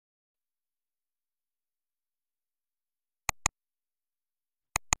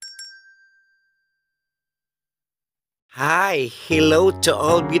Hi, hello to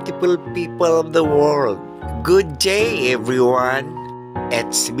all beautiful people of the world. Good day, everyone.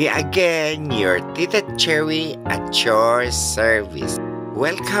 It's me again, your Tita Cherry at your service.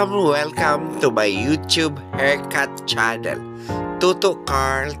 Welcome to my YouTube haircut channel, Toto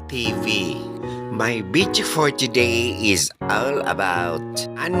Carl TV. My video for today is all about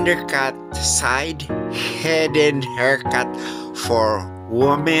undercut, side, head and haircut for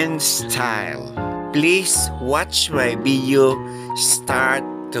women's style. Please watch my video start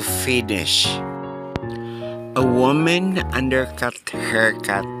to finish. A woman undercut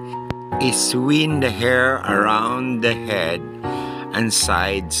haircut is when the hair around the head and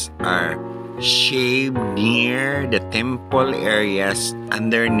sides are shaved near the temple areas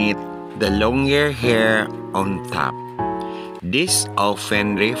underneath the longer hair on top. This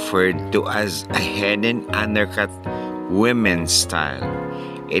often referred to as a hidden undercut women's style.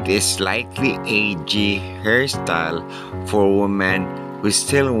 It is slightly edgy hairstyle for women who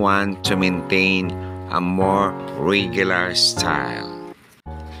still want to maintain a more regular style.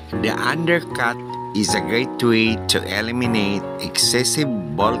 The undercut is a great way to eliminate excessive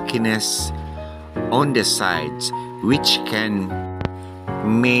bulkiness on the sides, which can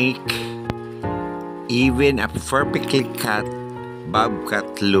make even a perfectly cut bob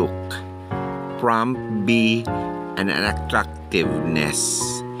cut look prompt be an attractiveness.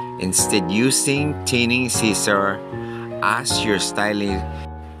 Instead, using thinning scissor as your styling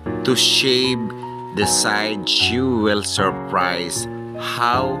to shave the sides, you will surprise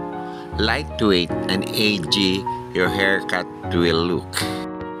how lightweight and edgy your haircut will look.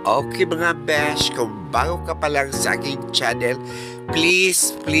 Okay mga besh, kung bago ka pa lang sa aking channel,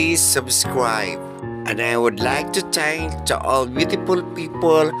 please subscribe. And I would like to thank to all beautiful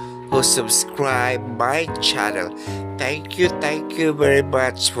people who subscribe my channel. Thank you very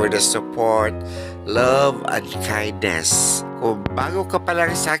much for the support, love, and kindness. Kung bago ka pa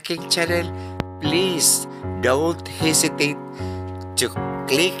lang sa aking channel, please don't hesitate to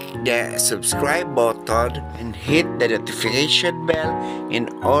click the subscribe button and hit the notification bell in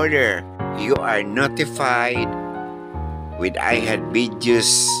order you are notified when I had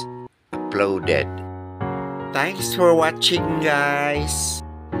videos uploaded. Thanks for watching, guys.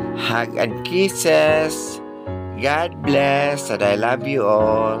 Hug and kisses. God bless and I love you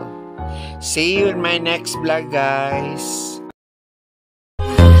all. See you in my next vlog, guys.